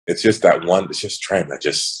It's just that one. It's just trend that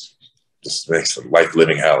just makes life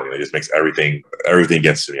living hell. It just makes everything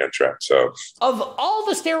gets to me on track. So of all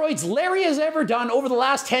the steroids Larry has ever done over the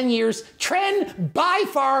last 10 years, Tren by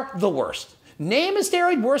far the worst. Name a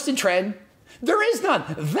steroid worse than Tren. There is none.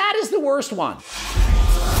 That is the worst one.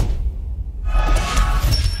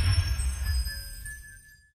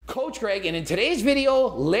 Coach Greg, and in today's video,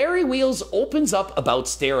 Larry Wheels opens up about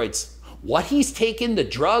steroids. What he's taken, the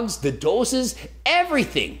drugs, the doses,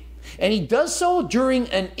 everything. And he does so during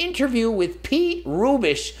an interview with Pete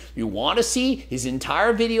Rubish. If you want to see his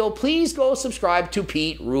entire video, please go subscribe to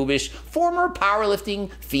Pete Rubish, former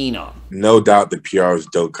powerlifting phenom. No doubt the PRs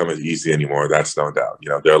don't come as easy anymore. That's no doubt.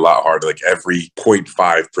 They're a lot harder. Like every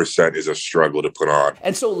 0.5% is a struggle to put on.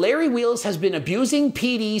 And so Larry Wheels has been abusing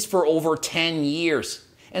PDs for over 10 years.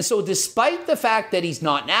 And so despite the fact that he's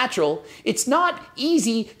not natural, it's not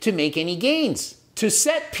easy to make any gains. To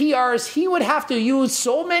set PRs, he would have to use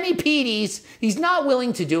so many PDs, he's not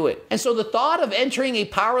willing to do it. And so the thought of entering a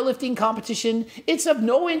powerlifting competition, it's of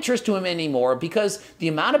no interest to him anymore because the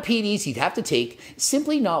amount of PDs he'd have to take is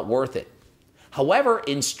simply not worth it. However,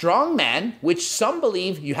 in strongman, which some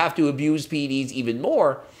believe you have to abuse PDs even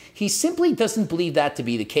more, he simply doesn't believe that to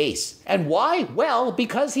be the case. And why? Well,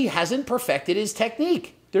 because he hasn't perfected his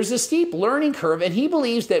technique. There's a steep learning curve, and he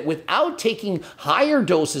believes that without taking higher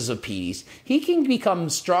doses of PDs, he can become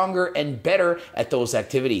stronger and better at those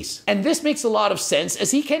activities. And this makes a lot of sense,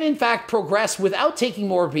 as he can in fact progress without taking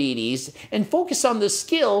more PDs and focus on the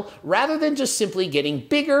skill rather than just simply getting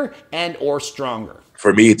bigger and or stronger.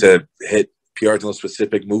 For me to hit PRs in those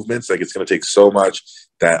specific movements, it's going to take so much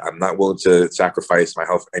that I'm not willing to sacrifice my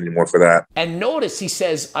health anymore for that. And notice he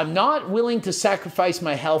says, I'm not willing to sacrifice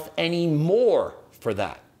my health anymore for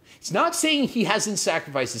that. It's not saying he hasn't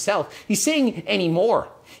sacrificed his health. He's saying anymore.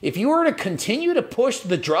 If you were to continue to push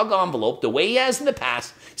the drug envelope the way he has in the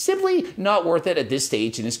past, simply not worth it at this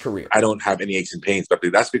stage in his career. I don't have any aches and pains, but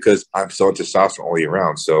that's because I'm still on testosterone all year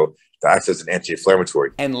round. So that's as an anti-inflammatory.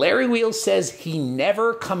 And Larry Wheels says he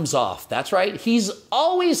never comes off. That's right. He's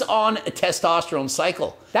always on a testosterone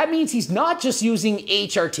cycle. That means he's not just using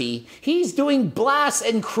HRT, he's doing blasts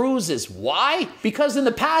and cruises. Why? Because in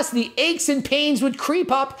the past, the aches and pains would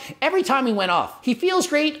creep up every time he went off. He feels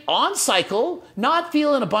great on cycle, not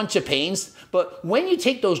feeling a bunch of pains, but when you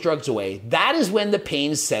take those drugs away, that is when the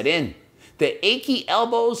pains set in. The achy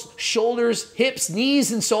elbows, shoulders, hips,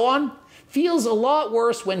 knees, and so on feels a lot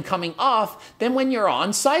worse when coming off than when you're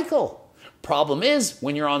on cycle. Problem is,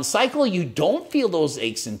 when you're on cycle, you don't feel those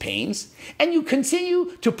aches and pains, and you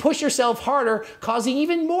continue to push yourself harder, causing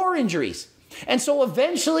even more injuries. And so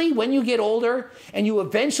eventually, when you get older and you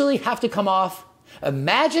eventually have to come off,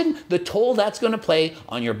 imagine the toll that's going to play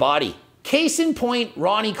on your body. Case in point,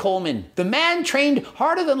 Ronnie Coleman. The man trained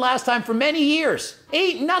harder than last time for many years.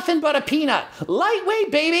 Ain't nothing but a peanut.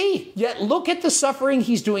 Lightweight, baby! Yet look at the suffering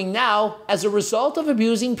he's doing now as a result of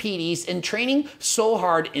abusing PDs and training so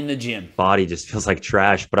hard in the gym. Body just feels like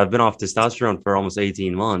trash, but I've been off testosterone for almost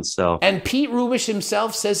 18 months, so. And Pete Rubish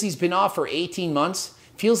himself says he's been off for 18 months.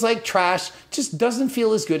 Feels like trash, just doesn't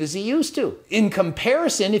feel as good as he used to. In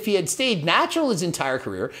comparison, if he had stayed natural his entire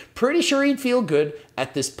career, pretty sure he'd feel good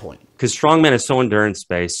at this point. Because strongman is so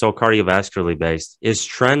endurance-based, so cardiovascularly based. Is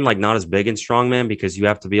Tren not as big in strongman because you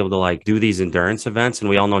have to be able to do these endurance events, and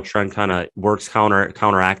we all know Tren kind of works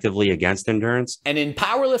counteractively against endurance. And in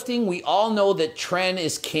powerlifting, we all know that Tren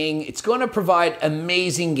is king. It's going to provide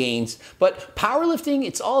amazing gains, but powerlifting,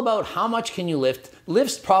 it's all about how much can you lift.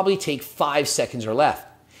 Lifts probably take 5 seconds or less.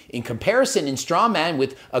 In comparison, in strongman,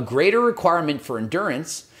 with a greater requirement for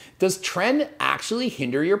endurance, does Tren actually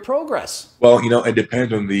hinder your progress? Well, it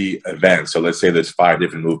depends on the event. So let's say there's 5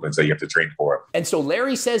 different movements that you have to train for. And so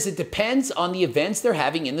Larry says it depends on the events they're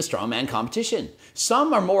having in the strongman competition.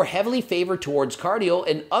 Some are more heavily favored towards cardio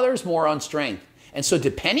and others more on strength. And so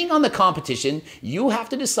depending on the competition, you have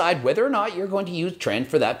to decide whether or not you're going to use Tren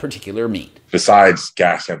for that particular meet. Besides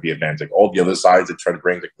gas at the events, all the other sides that Tren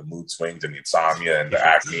brings, the mood swings and the insomnia and the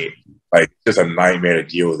acne, it's just a nightmare to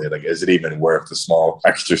deal with it. Is it even worth the small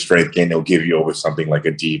extra strength gain they'll give you over something like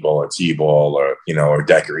a D-ball, a T-ball, or, or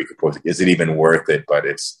deck or equipoise? Is it even worth it? But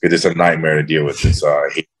it's a nightmare to deal with. I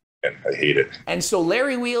hate it. And so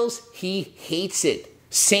Larry Wheels, he hates it.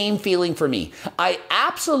 Same feeling for me. I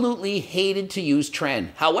absolutely hated to use Tren.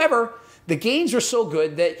 However, the gains are so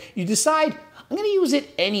good that you decide, I'm going to use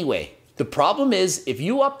it anyway. The problem is, if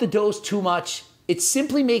you up the dose too much, it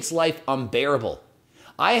simply makes life unbearable.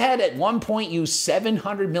 I had at one point used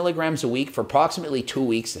 700 milligrams a week for approximately 2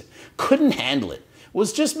 weeks. Couldn't handle it.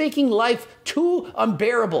 was just making life too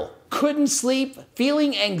unbearable. Couldn't sleep,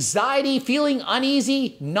 feeling anxiety, feeling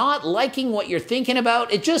uneasy, not liking what you're thinking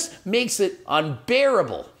about. It just makes it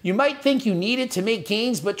unbearable. You might think you need it to make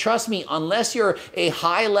gains, but trust me, unless you're a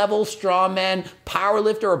high-level strongman,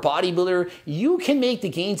 powerlifter, or bodybuilder, you can make the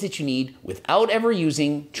gains that you need without ever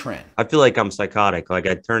using Tren. I feel like I'm psychotic. Like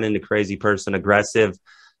I turn into crazy person, aggressive,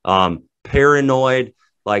 paranoid,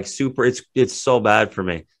 like super. It's so bad for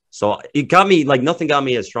me. So it got me, like nothing got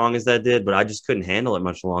me as strong as that did, but I just couldn't handle it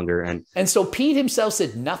much longer. And so Pete himself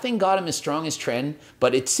said nothing got him as strong as Tren,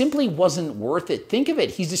 but it simply wasn't worth it. Think of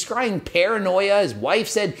it. He's describing paranoia. His wife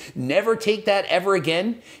said, never take that ever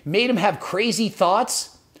again. Made him have crazy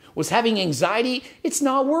thoughts. Was having anxiety. It's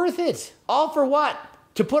not worth it. All for what?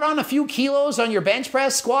 To put on a few kilos on your bench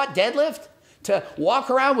press, squat, deadlift? To walk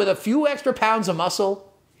around with a few extra pounds of muscle?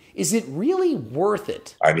 Is it really worth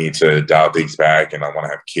it? I need to dial things back, and I want to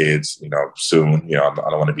have kids, soon. I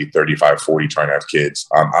don't want to be 35, 40 trying to have kids.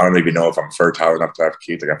 I don't even know if I'm fertile enough to have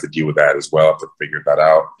kids. I have to deal with that as well. I have to figure that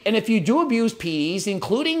out. And if you do abuse PEDs,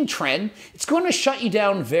 including Tren, it's going to shut you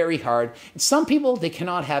down very hard. And some people, they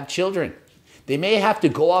cannot have children. They may have to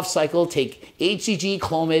go off cycle, take HCG,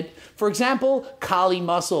 Clomid. For example, Kali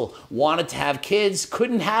Muscle wanted to have kids,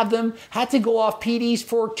 couldn't have them, had to go off PEDs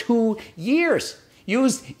for 2 years.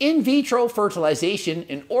 Used in vitro fertilization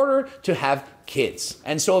in order to have kids.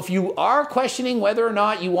 And so if you are questioning whether or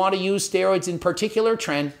not you want to use steroids, in particular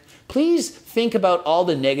Tren, please think about all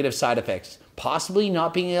the negative side effects. Possibly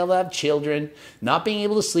not being able to have children, not being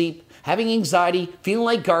able to sleep, having anxiety, feeling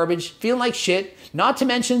like garbage, feeling like shit, not to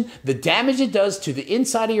mention the damage it does to the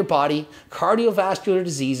inside of your body, cardiovascular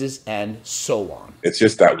diseases, and so on. It's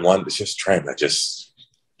just Tren that just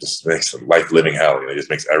makes life living hell. It just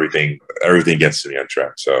makes everything gets to me on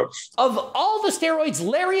Tren. So of all the steroids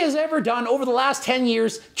Larry has ever done over the last 10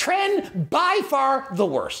 years, Tren by far the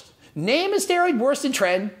worst. Name a steroid worse than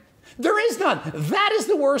Tren. There is none. That is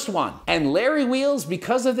the worst one. And Larry Wheels,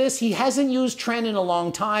 because of this, he hasn't used Tren in a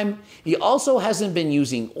long time. He also hasn't been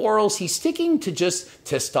using orals. He's sticking to just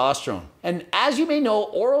testosterone. And as you may know,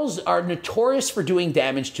 orals are notorious for doing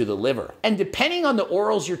damage to the liver. And depending on the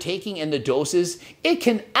orals you're taking and the doses, it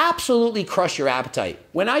can absolutely crush your appetite.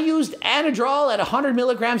 When I used Anadrol at 100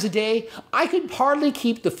 milligrams a day, I could hardly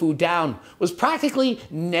keep the food down, was practically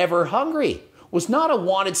never hungry. Was not a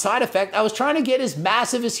wanted side effect. I was trying to get as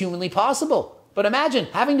massive as humanly possible. But imagine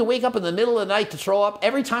having to wake up in the middle of the night to throw up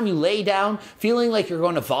every time you lay down, feeling like you're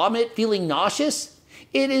going to vomit, feeling nauseous.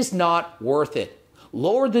 It is not worth it.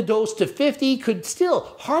 Lowered the dose to 50, could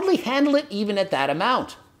still hardly handle it even at that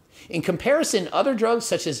amount. In comparison, other drugs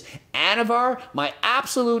such as Anavar, my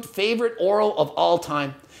absolute favorite oral of all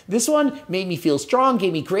time, this one made me feel strong,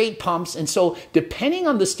 gave me great pumps, and so depending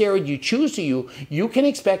on the steroid you choose to use, you can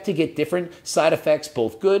expect to get different side effects,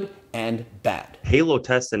 both good and bad.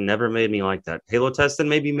 Halotestin never made me like that. Halotestin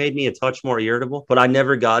maybe made me a touch more irritable, but I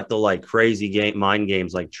never got the crazy mind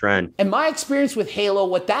games like Tren. And my experience with Halo,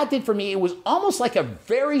 what that did for me, it was almost like a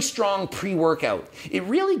very strong pre-workout. It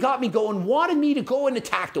really got me going, wanted me to go and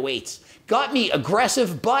attack the weights. Got me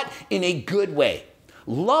aggressive, but in a good way.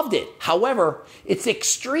 Loved it. However, it's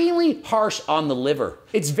extremely harsh on the liver.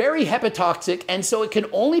 It's very hepatotoxic, and so it can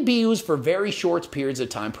only be used for very short periods of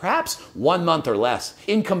time, perhaps 1 month or less.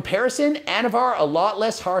 In comparison, Anavar, a lot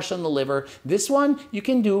less harsh on the liver. This one you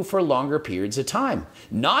can do for longer periods of time.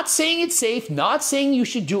 Not saying it's safe, not saying you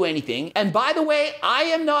should do anything. And by the way, I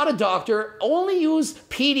am not a doctor. Only use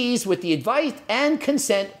PEDs with the advice and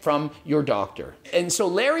consent from your doctor. And so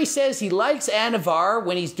Larry says he likes Anavar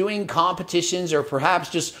when he's doing competitions or perhaps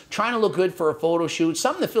just trying to look good for a photo shoot,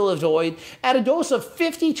 something to fill a void, at a dose of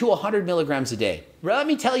 50 to 100 milligrams a day. Let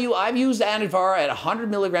me tell you, I've used Anavar at 100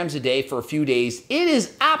 milligrams a day for a few days. It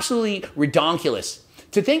is absolutely redonkulous.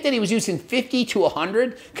 To think that he was using 50 to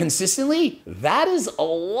 100 consistently, that is a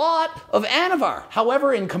lot of Anavar.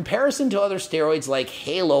 However, in comparison to other steroids like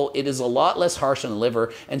Halo, it is a lot less harsh on the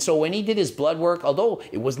liver. And so when he did his blood work, although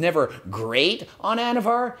it was never great on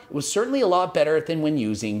Anavar, it was certainly a lot better than when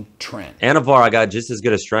using Tren. Anavar, I got just as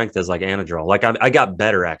good a strength as Anadrol. I got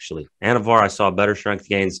better actually. Anavar, I saw better strength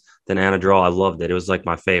gains than Anadrol. I loved it. It was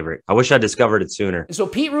my favorite. I wish I discovered it sooner. So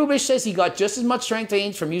Pete Rubish says he got just as much strength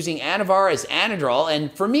gains from using Anavar as Anadrol.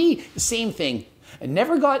 And for me, the same thing. I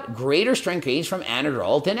never got greater strength gains from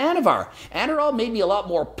Anadrol than Anavar. Anadrol made me a lot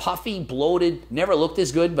more puffy, bloated, never looked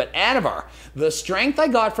as good, but Anavar, the strength I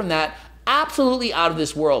got from that, absolutely out of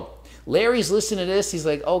this world. Larry's listening to this. He's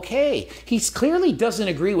like, okay, he clearly doesn't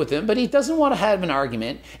agree with him, but he doesn't want to have an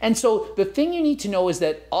argument. And so the thing you need to know is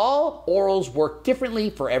that all orals work differently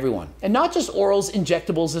for everyone. And not just orals,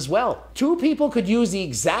 injectables as well. Two people could use the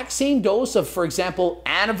exact same dose of, for example,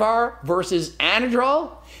 Anavar versus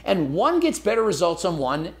Anadrol, and one gets better results on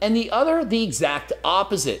one and the other the exact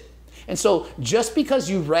opposite. And so just because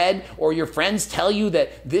you read or your friends tell you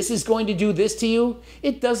that this is going to do this to you,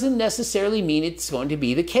 it doesn't necessarily mean it's going to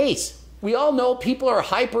be the case. We all know people are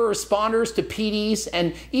hyper responders to PDs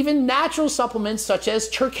and even natural supplements such as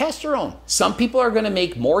terkesterone. Some people are going to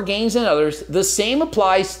make more gains than others. The same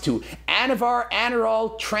applies to Anavar,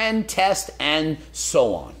 Anadrol, Tren, Test, and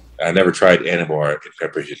so on. I never tried Anavar in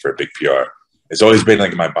preparation for a big PR. It's always been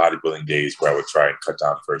like in my bodybuilding days where I would try and cut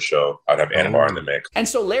down for a show. I'd have Anavar in the mix. And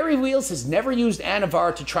so Larry Wheels has never used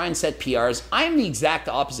Anavar to try and set PRs. I'm the exact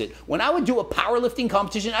opposite. When I would do a powerlifting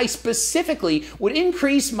competition, I specifically would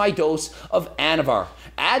increase my dose of Anavar.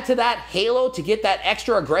 Add to that Halo to get that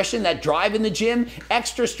extra aggression, that drive in the gym,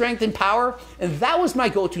 extra strength and power, and that was my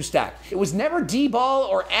go-to stack. It was never D-Ball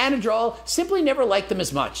or Anadrol, simply never liked them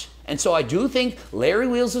as much. And so I do think Larry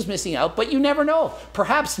Wheels is missing out, but you never know.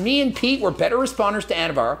 Perhaps me and Pete were better responders to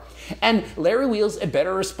Anavar, and Larry Wheels a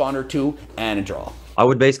better responder to Anadrol. I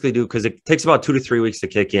would basically do, because it takes about 2 to 3 weeks to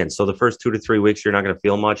kick in. So the first 2 to 3 weeks, you're not going to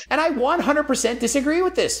feel much. And I 100% disagree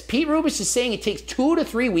with this. Pete Rubish is saying it takes 2 to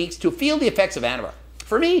 3 weeks to feel the effects of Anavar.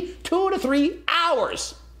 For me, 2 to 3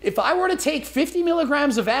 hours. If I were to take 50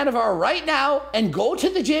 milligrams of Anavar right now and go to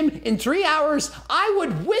the gym in 3 hours, I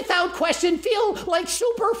would without question feel like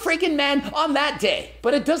super freaking man on that day.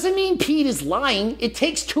 But it doesn't mean Pete is lying. It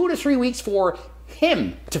takes 2 to 3 weeks for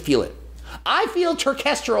him to feel it. I feel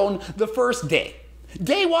terkesterone the first day.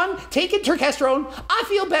 Day one, taking terkesterone, I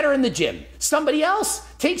feel better in the gym. Somebody else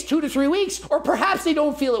takes 2 to 3 weeks, or perhaps they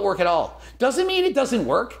don't feel it work at all. Doesn't mean it doesn't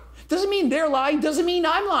work. Doesn't mean they're lying. Doesn't mean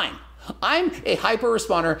I'm lying. I'm a hyper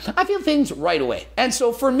responder. I feel things right away. And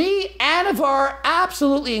so for me, Anavar,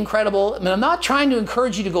 absolutely incredible. I mean, I'm not trying to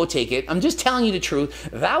encourage you to go take it. I'm just telling you the truth.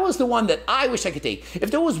 That was the one that I wish I could take. If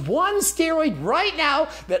there was one steroid right now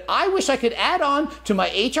that I wish I could add on to my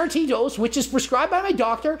HRT dose, which is prescribed by my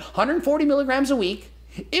doctor, 140 milligrams a week,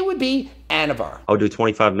 it would be Anavar. I'll do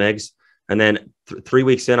 25 mgs. And then 3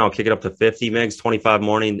 weeks in, I'll kick it up to 50 mgs, 25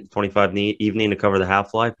 morning, 25 evening to cover the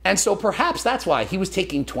half-life. And so perhaps that's why he was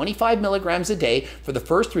taking 25 milligrams a day for the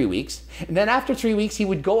first 3 weeks. And then after 3 weeks, he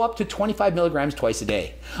would go up to 25 milligrams twice a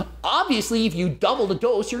day. Obviously, if you double the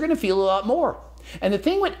dose, you're going to feel a lot more. And the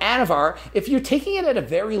thing with Anavar, if you're taking it at a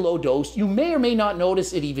very low dose, you may or may not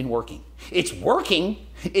notice it even working. It's working,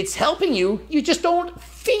 it's helping you, you just don't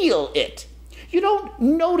feel it. You don't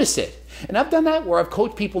notice it. And I've done that where I've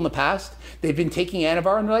coached people in the past. They've been taking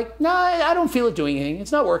Anavar and they're like, nah, I don't feel it doing anything.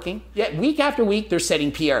 It's not working. Yet week after week, they're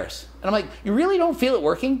setting PRs. And I'm like, you really don't feel it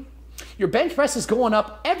working? Your bench press is going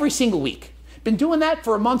up every single week. Been doing that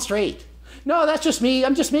for a month straight. No, that's just me.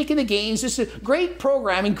 I'm just making the gains. Just a great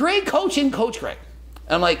programming, great coaching, Coach Greg.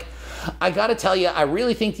 And I'm like, I got to tell you, I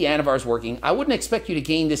really think the Anavar is working. I wouldn't expect you to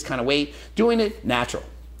gain this kind of weight doing it natural.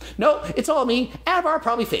 No, it's all me. Anavar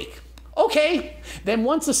probably fake. Okay, then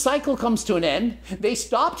once the cycle comes to an end, they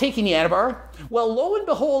stop taking the Anavar. Well, lo and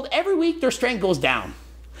behold, every week their strength goes down.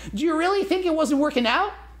 Do you really think it wasn't working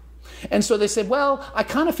out? And so they said, well, I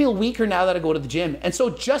kind of feel weaker now that I go to the gym. And so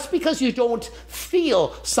just because you don't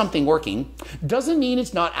feel something working doesn't mean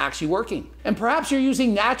it's not actually working. And perhaps you're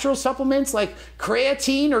using natural supplements like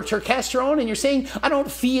creatine or terkesterone and you're saying, I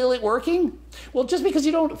don't feel it working. Well, just because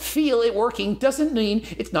you don't feel it working doesn't mean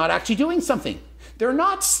it's not actually doing something. They're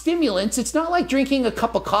not stimulants. It's not like drinking a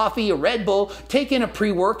cup of coffee, a Red Bull, taking a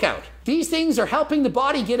pre-workout. These things are helping the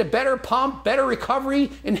body get a better pump, better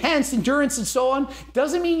recovery, enhanced endurance, and so on.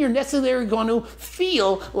 Doesn't mean you're necessarily going to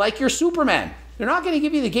feel like you're Superman. They're not going to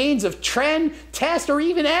give you the gains of Tren, Test, or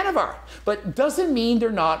even Anavar, but doesn't mean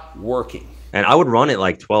they're not working. And I would run it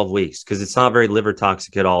like 12 weeks because it's not very liver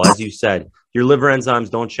toxic at all. As you said, your liver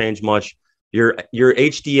enzymes don't change much. Your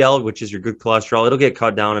HDL, which is your good cholesterol, it'll get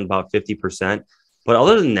cut down in about 50%. But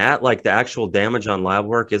other than that, like the actual damage on lab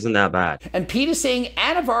work isn't that bad. And Pete is saying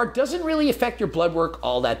Anavar doesn't really affect your blood work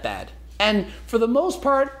all that bad. And for the most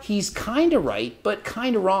part, he's kind of right, but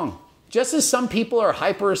kind of wrong. Just as some people are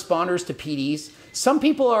hyper responders to PDs, some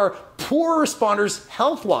people are poor responders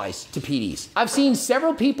health-wise to PDs. I've seen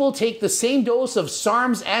several people take the same dose of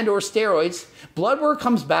SARMs and or steroids. Blood work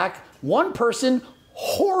comes back. One person,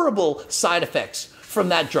 horrible side effects from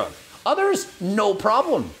that drug. Others, no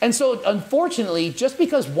problem. And so unfortunately, just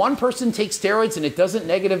because one person takes steroids and it doesn't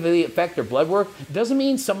negatively affect their blood work, doesn't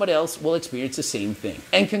mean somebody else will experience the same thing.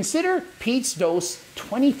 And consider Pete's dose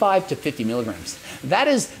 25 to 50 milligrams. That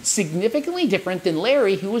is significantly different than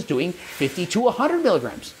Larry, who was doing 50 to 100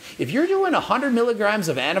 milligrams. If you're doing 100 milligrams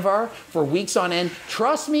of Anavar for weeks on end,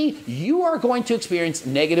 trust me, you are going to experience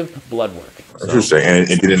negative blood work. Interesting. And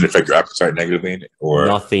it didn't affect your appetite negatively? Or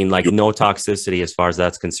nothing, like no toxicity as far as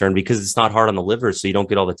that's concerned, because it's not hard on the liver, so you don't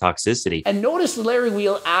get all the toxicity. And notice Larry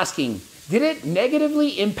Wheel asking, did it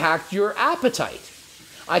negatively impact your appetite?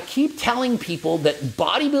 I keep telling people that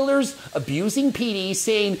bodybuilders abusing PD,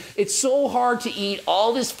 saying it's so hard to eat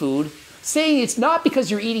all this food, saying it's not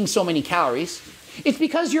because you're eating so many calories, it's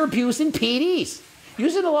because you're abusing PDs.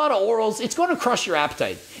 Using a lot of orals, it's going to crush your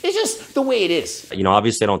appetite. It's just the way it is. You know,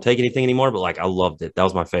 obviously I don't take anything anymore, but like I loved it. That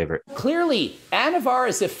was my favorite. Clearly, Anavar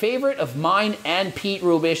is a favorite of mine and Pete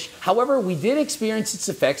Rubish. However, we did experience its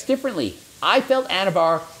effects differently. I felt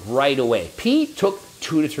Anavar right away. Pete took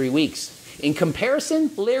 2 to 3 weeks. In comparison,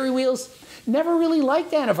 Larry Wheels never really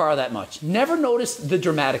liked Anavar that much. Never noticed the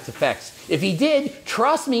dramatic effects. If he did,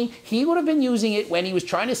 trust me, he would have been using it when he was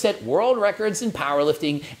trying to set world records in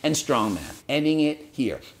powerlifting and strongman. Ending it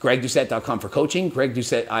here. GregDoucette.com for coaching. Greg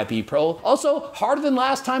Doucette IP Pro. Also, harder than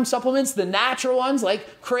last time supplements, the natural ones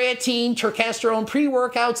like creatine, turkesterone,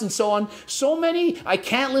 pre-workouts, and so on. So many, I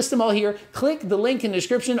can't list them all here. Click the link in the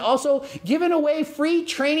description. Also, giving away free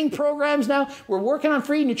training programs now. We're working on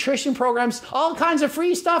free nutrition programs, all kinds of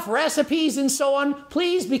free stuff, recipes, and so on.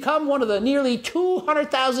 Please become one of the nearly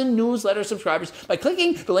 200,000 newsletter subscribers by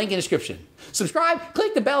clicking the link in the description. Subscribe,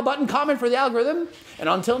 click the bell button, comment for the algorithm, and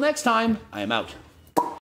until next time, I am out.